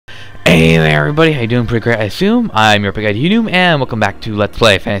Hey there everybody, how you doing? Pretty great, I assume. I'm your big guy HUnewm, and welcome back to Let's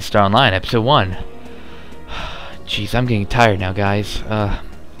Play Phantasy Star Online, Episode 1. Jeez, I'm getting tired now, guys. And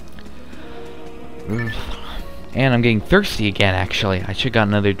I'm getting thirsty again, actually. I should've got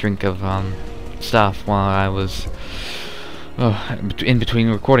another drink of, stuff while I was, in between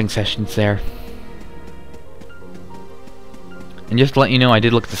recording sessions there. And just to let you know, I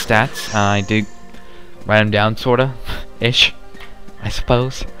did look at the stats. I did write them down, sorta, ish, I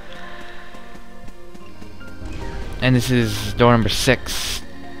suppose. And this is door number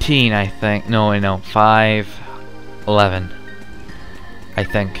 16, I think. No, 511, I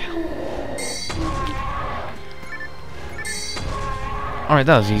think. Alright,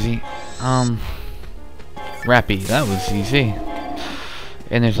 that was easy. Rappy, that was easy.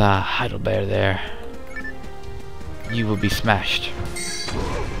 And there's a Heidelbear there. You will be smashed.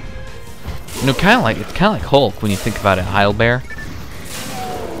 You know, it's kind of like Hulk when you think about it. Heidelbear,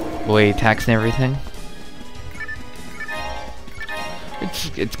 the way he attacks and everything.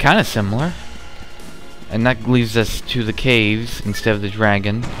 It's kind of similar, and that leads us to the caves instead of the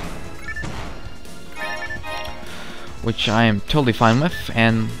dragon, which I am totally fine with.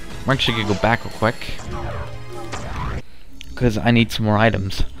 And we're actually gonna go back real quick because I need some more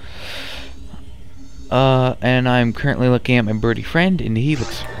items. And I'm currently looking at my birdie friend, and he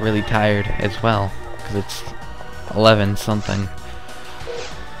looks really tired as well because it's 11 something.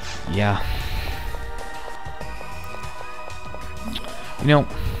 Yeah. You know,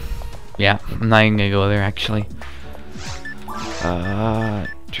 yeah, I'm not even gonna go there actually. I'm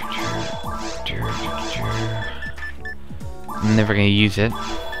never gonna use it.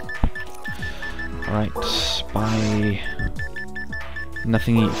 Alright, buy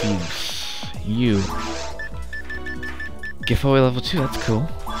nothing use. You. Giveaway level 2, that's cool.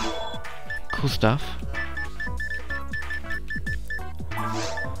 Cool stuff.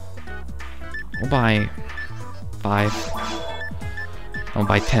 We'll buy 5. I'll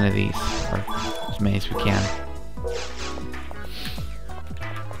buy 10 of these, or as many as we can.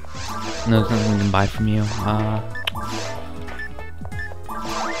 No, there's nothing we can buy from you.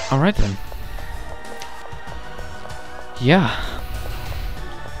 Alright then. Yeah.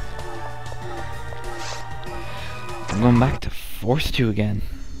 I'm going back to Force 2 again.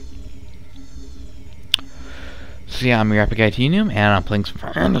 So yeah, I'm your epic guy HUnewm, and I'm playing some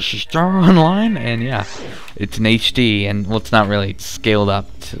Phantasy Star Online, and yeah, it's in HD, and well, it's not really scaled up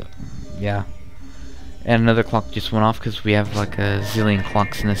to, yeah. And another clock just went off because we have like a zillion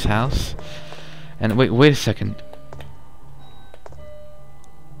clocks in this house. And wait a second.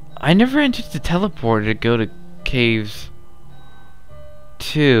 I never entered the teleporter to go to caves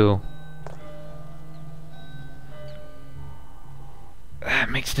 2. That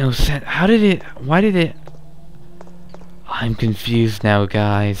makes no sense. How did it? Why did it? I'm confused now,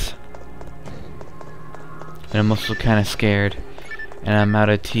 guys. And I'm also kind of scared. And I'm out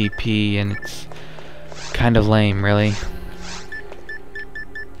of TP, and it's kind of lame, really.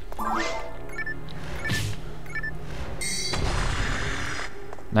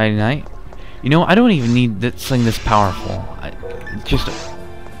 Nighty-night. You know, I don't even need this thing this powerful. I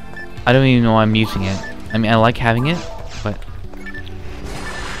don't even know why I'm using it. I mean, I like having it, but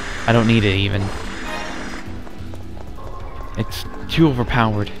I don't need it even. It's too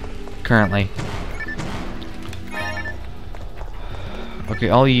overpowered, currently. Okay,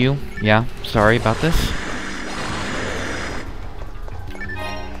 all you, yeah, sorry about this.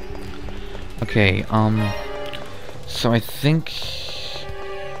 Okay, so I think,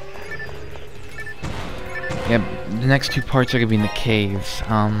 yeah, the next 2 parts are gonna be in the caves,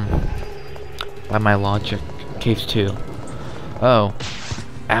 by my logic. Caves 2. Oh.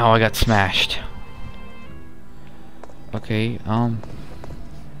 Ow, I got smashed. Okay, I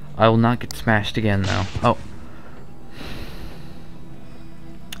will not get smashed again, though. Oh.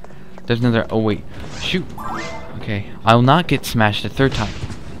 There's another, oh wait. Shoot. Okay, I will not get smashed a 3rd time.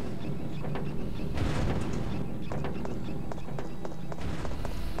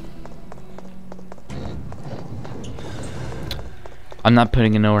 I'm not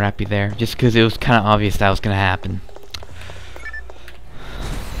putting a no rappy there, just because it was kind of obvious that was going to happen.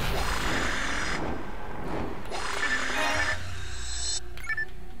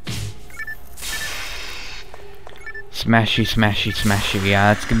 Smashy, smashy, smashy.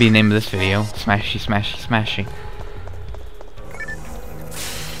 Yeah, that's gonna be the name of this video. Smashy, smashy, smashy.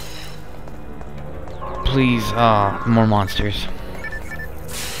 Please, more monsters.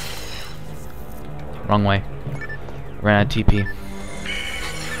 Wrong way. Ran out of TP.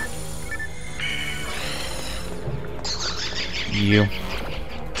 You.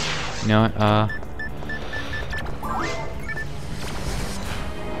 You know what,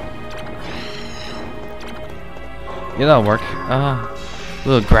 Yeah, that'll work.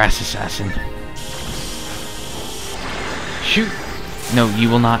 Little grass assassin. Shoot! No, you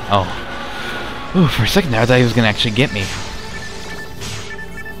will not. Oh. Ooh, for a second there, I thought he was gonna actually get me.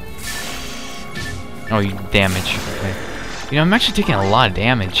 Oh, you damage. Okay. You know, I'm actually taking a lot of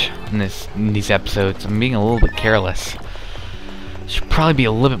damage in these episodes. I'm being a little bit careless. Should probably be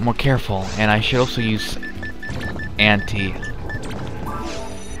a little bit more careful, and I should also use anti.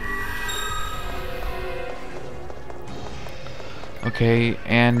 Okay,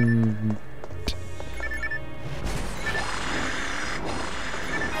 and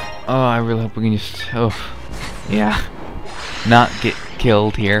oh, I really hope we can just yeah, not get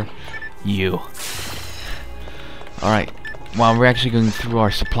killed here. You. Alright, well, we're actually going through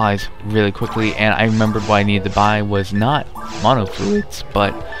our supplies really quickly, and I remembered what I needed to buy was not mono fluids,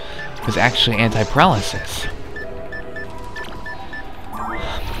 but was actually anti-paralysis.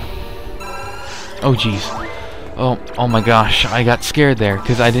 Oh jeez. Oh my gosh, I got scared there,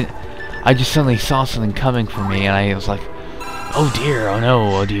 because I just suddenly saw something coming for me, and I was like, oh dear, oh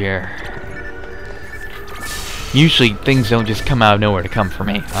no, oh dear. Usually things don't just come out of nowhere to come for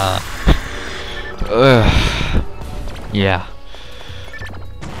me. Yeah.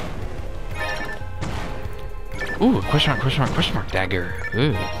 Ooh, question mark dagger.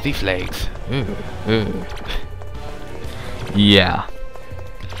 Ooh, thief legs. Ooh. Yeah.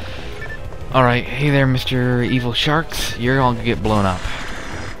 Alright, hey there, Mr. Evil Sharks. You're all gonna get blown up.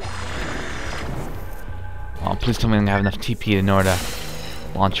 Oh, please tell me I'm gonna have enough TP in order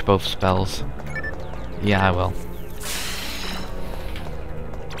to launch both spells. Yeah, I will.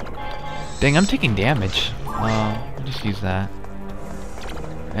 Dang, I'm taking damage. I'll just use that.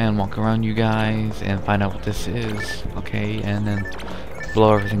 And walk around you guys and find out what this is. Okay, and then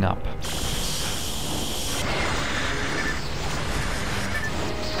blow everything up.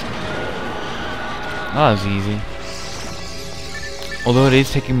 Oh, that was easy. Although it is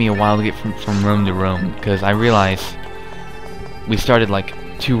taking me a while to get from room to room, because I realize we started like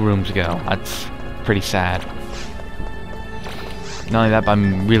 2 rooms ago. That's pretty sad. Not only that, but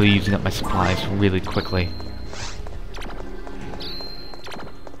I'm really using up my supplies really quickly.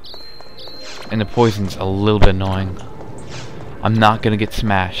 And the poison's a little bit annoying. I'm not gonna get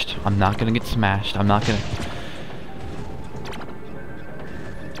smashed. I'm not gonna get smashed. I'm not gonna...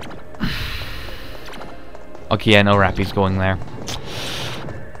 Okay, yeah, no Rappy's going there.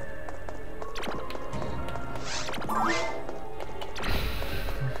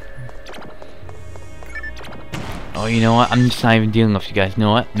 Oh, you know what? I'm just not even dealing with you guys. You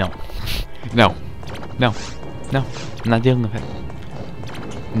know what? No. No. No. No. I'm not dealing with it.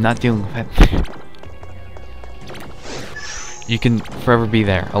 I'm not dealing with it. You can forever be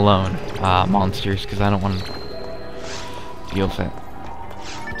there, alone, monsters, because I don't want to deal with it.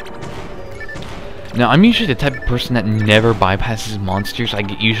 Now, I'm usually the type of person that never bypasses monsters. I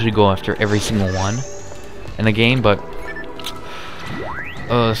usually go after every single one in the game, but...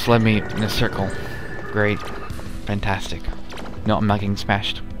 Oh, this led me in a circle. Great. Fantastic. No, I'm not getting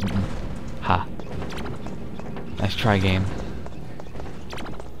smashed. Ha. Nice try, game.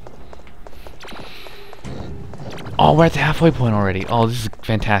 Oh, we're at the halfway point already. Oh, this is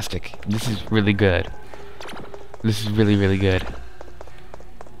fantastic. This is really good. This is really, really good.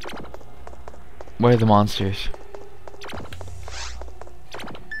 Where are the monsters?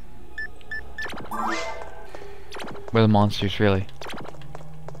 Where are the monsters, really?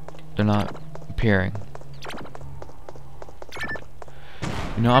 They're not appearing.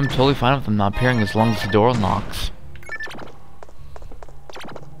 You know, I'm totally fine with them not appearing as long as the door unlocks.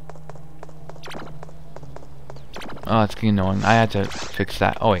 Oh, it's getting annoying. I had to fix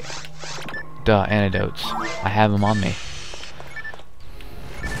that. Oh, wait. Duh, antidotes. I have them on me.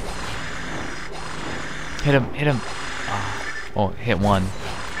 Hit him, hit him. Oh, hit one.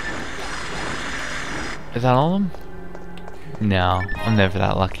 Is that all of them? No, I'm never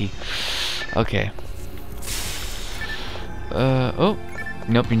that lucky. Okay. Oh.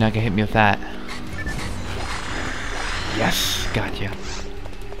 Nope, you're not gonna hit me with that. Yes, gotcha.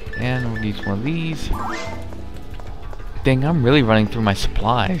 And we'll use one of these. Dang, I'm really running through my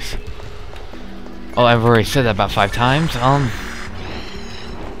supplies. Oh, I've already said that about 5 times.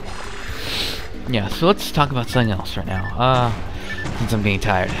 Yeah, so let's talk about something else right now. Since I'm getting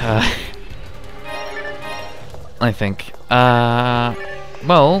tired. I think.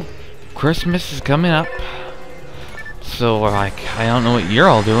 Well, Christmas is coming up. So, like, I don't know what you're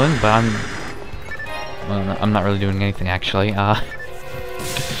all doing, but I'm not really doing anything, actually. Oh,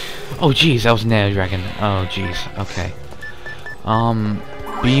 jeez, that was a nano dragon. Oh, jeez, okay.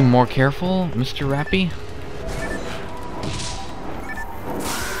 Be more careful, Mr. Rappy.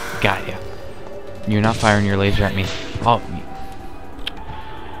 Got ya. You're not firing your laser at me. Oh.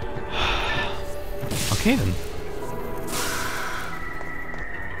 Okay then.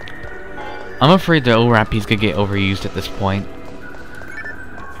 I'm afraid the ORAP's gonna get overused at this point.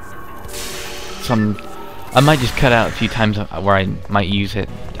 So I might just cut out a few times where I might use it.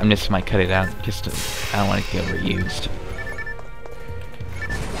 I just might cut it out just to, I don't want it to get overused.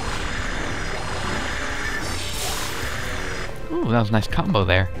 Ooh, that was a nice combo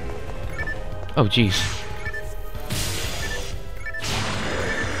there. Oh jeez.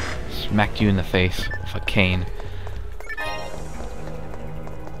 Smacked you in the face with a cane.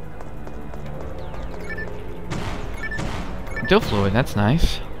 Dough fluid, that's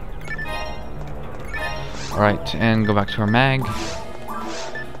nice. Alright, and go back to our mag.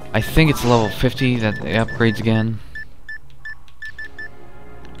 I think it's level 50 that it upgrades again.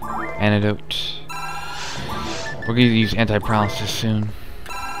 Antidote. We're gonna use anti-paralysis soon.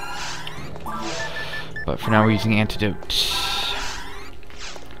 But for now we're using antidote.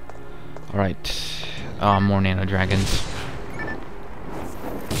 Alright. Oh, more nano dragons.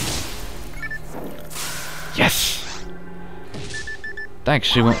 Yes! That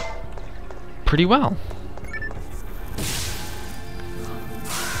actually went pretty well.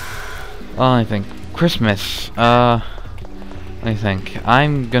 I think Christmas. Let me think.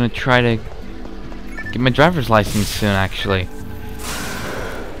 I'm gonna try to get my driver's license soon, actually.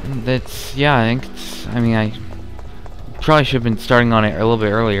 That's, yeah, I think it's, I mean, I probably should have been starting on it a little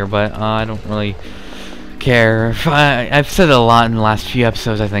bit earlier, but I don't really care. I've said it a lot in the last few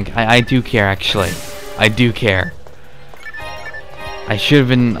episodes, I think. I do care, actually. I do care. I should have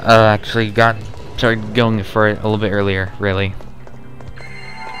been, actually started going for it a little bit earlier, really.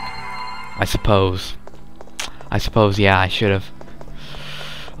 I suppose, yeah, I should have.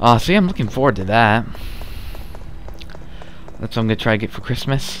 So yeah, I'm looking forward to that. That's what I'm gonna try to get for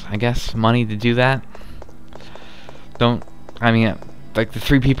Christmas, I guess. Money to do that. Don't, I mean, like the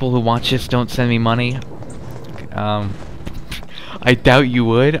 3 people who watch this don't send me money. I doubt you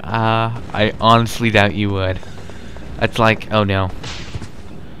would. I honestly doubt you would. That's like, oh no.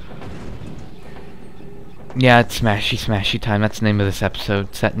 Yeah, it's smashy time. That's the name of this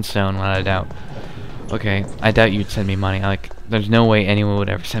episode. Set in stone, without a doubt. Okay, I doubt you'd send me money. Like, there's no way anyone would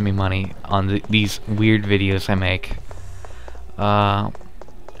ever send me money on these weird videos I make.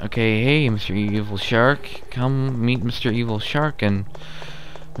 Okay, hey, Mr. Evil Shark. Come meet Mr. Evil Shark and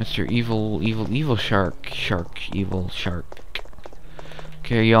Mr. Evil Shark. Evil Shark.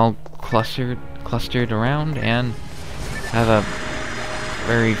 Okay, y'all clustered around and have a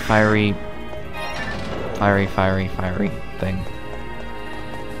very fiery thing.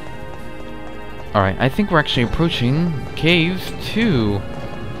 Alright, I think we're actually approaching caves 2.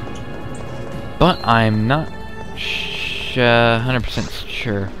 But I'm not 100%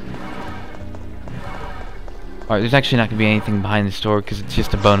 sure. Alright, there's actually not going to be anything behind this door because it's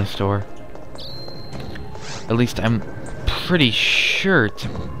just a bonus door. At least I'm pretty sure it's a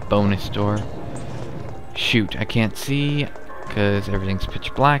bonus door. Shoot, I can't see because everything's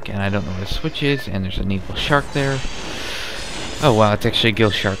pitch black and I don't know where the switch is, and there's an evil shark there. Oh wow, it's actually a gill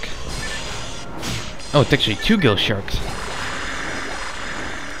shark. Oh, it's actually 2 gill sharks.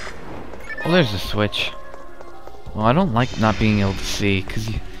 Oh, there's the switch. Well, I don't like not being able to see, because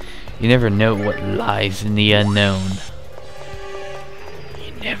you never know what lies in the unknown.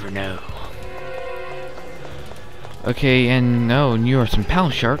 You never know. Okay, and oh, and you are some pal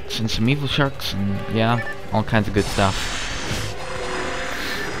sharks and some evil sharks, and yeah, all kinds of good stuff.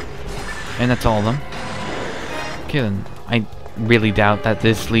 And that's all of them. Okay, then I really doubt that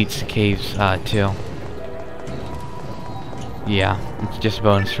this leads to caves 2. Yeah, it's just a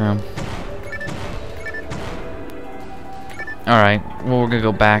bonus room. Alright, well, we're gonna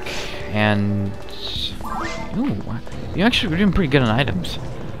go back and... Ooh, you actually were doing pretty good on items.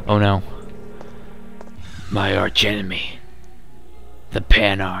 Oh no. My arch enemy. The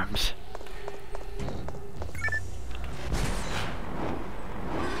Pan Arms.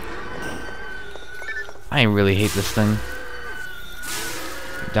 I really hate this thing.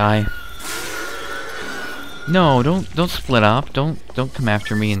 Die. No, don't split up. Don't come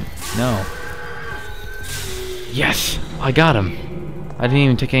after me and no. Yes, I got him. I didn't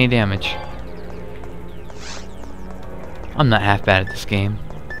even take any damage. I'm not half bad at this game.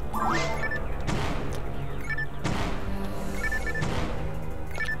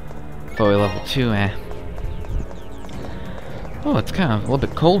 Foe level 2, eh. Oh, it's kind of a little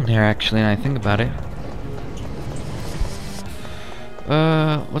bit cold in here actually, when I think about it.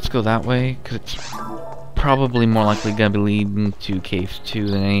 Let's go that way, because it's probably more likely gonna be leading to Cave 2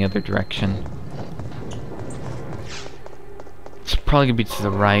 than any other direction. It's probably gonna be to the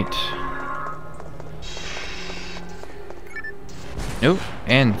right. Nope.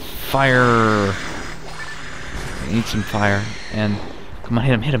 And fire. I need some fire. And come on,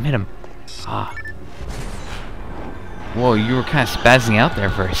 hit him, hit him, hit him. Ah. Whoa, you were kind of spazzing out there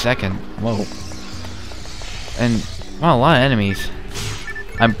for a second. Whoa. And wow, a lot of enemies.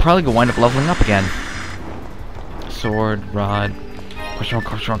 I'm probably gonna wind up leveling up again. Sword, rod,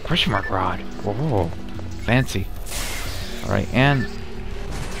 question mark rod. Whoa, fancy. All right, and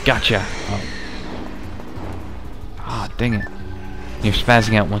gotcha. Oh. Ah, dang it. You're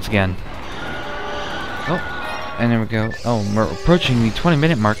spazzing out once again. Oh, and there we go. Oh, we're approaching the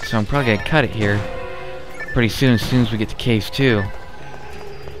 20-minute mark, so I'm probably gonna cut it here pretty soon as we get to Case 2.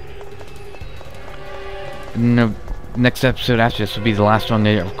 And the next episode after this will be the last one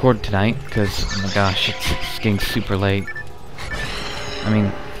I recorded tonight, because, oh my gosh, it's getting super late. I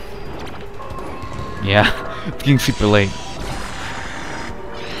mean, yeah, it's getting super late.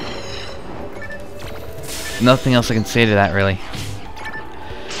 Nothing else I can say to that, really.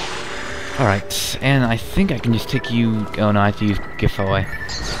 Alright, and I think I can just take you... Oh no, I have to use giveaway.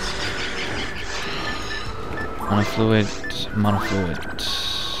 Monofluid.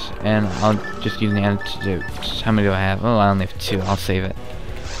 And I'll just use an antidote. How many do I have? Oh, I only have 2. I'll save it.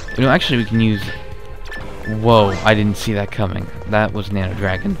 You know, actually we can use... Whoa, I didn't see that coming. That was Nano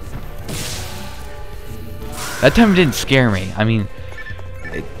Dragon. That time it didn't scare me. I mean...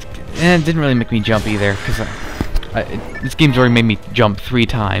 And it didn't really make me jump either, because this game's already made me jump 3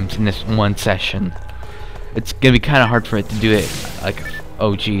 times in this one session. It's gonna be kind of hard for it to do it, like,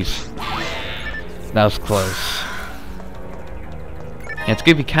 oh jeez. That was close. Yeah, it's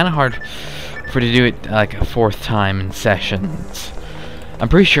gonna be kind of hard for it to do it, like, a 4th time in sessions. I'm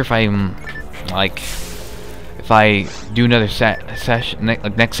pretty sure if I'm, like, if I do another session, like,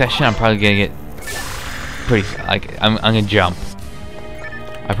 next session, I'm probably gonna get pretty, like, I'm gonna jump.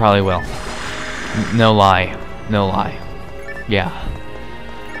 I probably will. No lie. No lie. Yeah.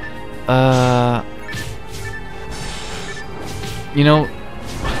 You know,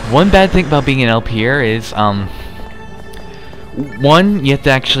 one bad thing about being an LPer is, one, you have to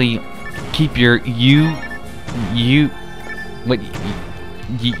actually keep your your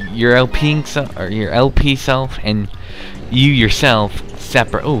LPing self, or your LP self, and you yourself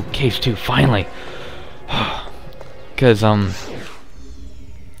separate. Oh, Case 2, finally. Because,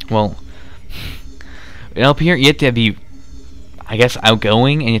 well, in LPer, you have to be, I guess,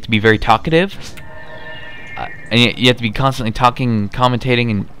 outgoing, and you have to be very talkative. And you have to be constantly talking, commentating,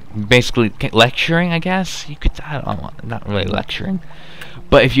 and basically lecturing, I guess. You could, I don't know, not really lecturing.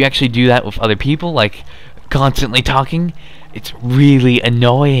 But if you actually do that with other people, like, constantly talking, it's really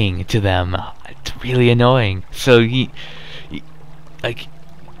annoying to them. It's really annoying. So, like...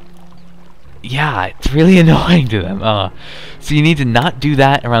 Yeah, it's really annoying to them. So you need to not do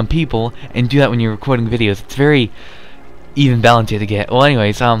that around people, and do that when you're recording videos. It's very even balanced to get. Well,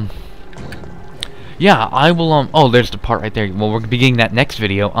 anyways, yeah, I will, oh, there's the part right there. Well, we're beginning that next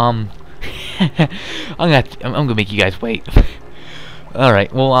video. I'm gonna make you guys wait.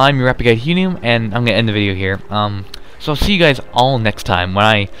 Alright, well, I'm your Rapid Guide HUnewm, and I'm gonna end the video here. So I'll see you guys all next time when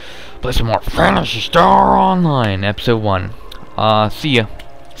I play some more Phantasy Star Online, Episode 1. See ya.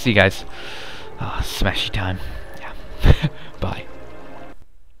 See you guys. Smashy time. Yeah. Bye.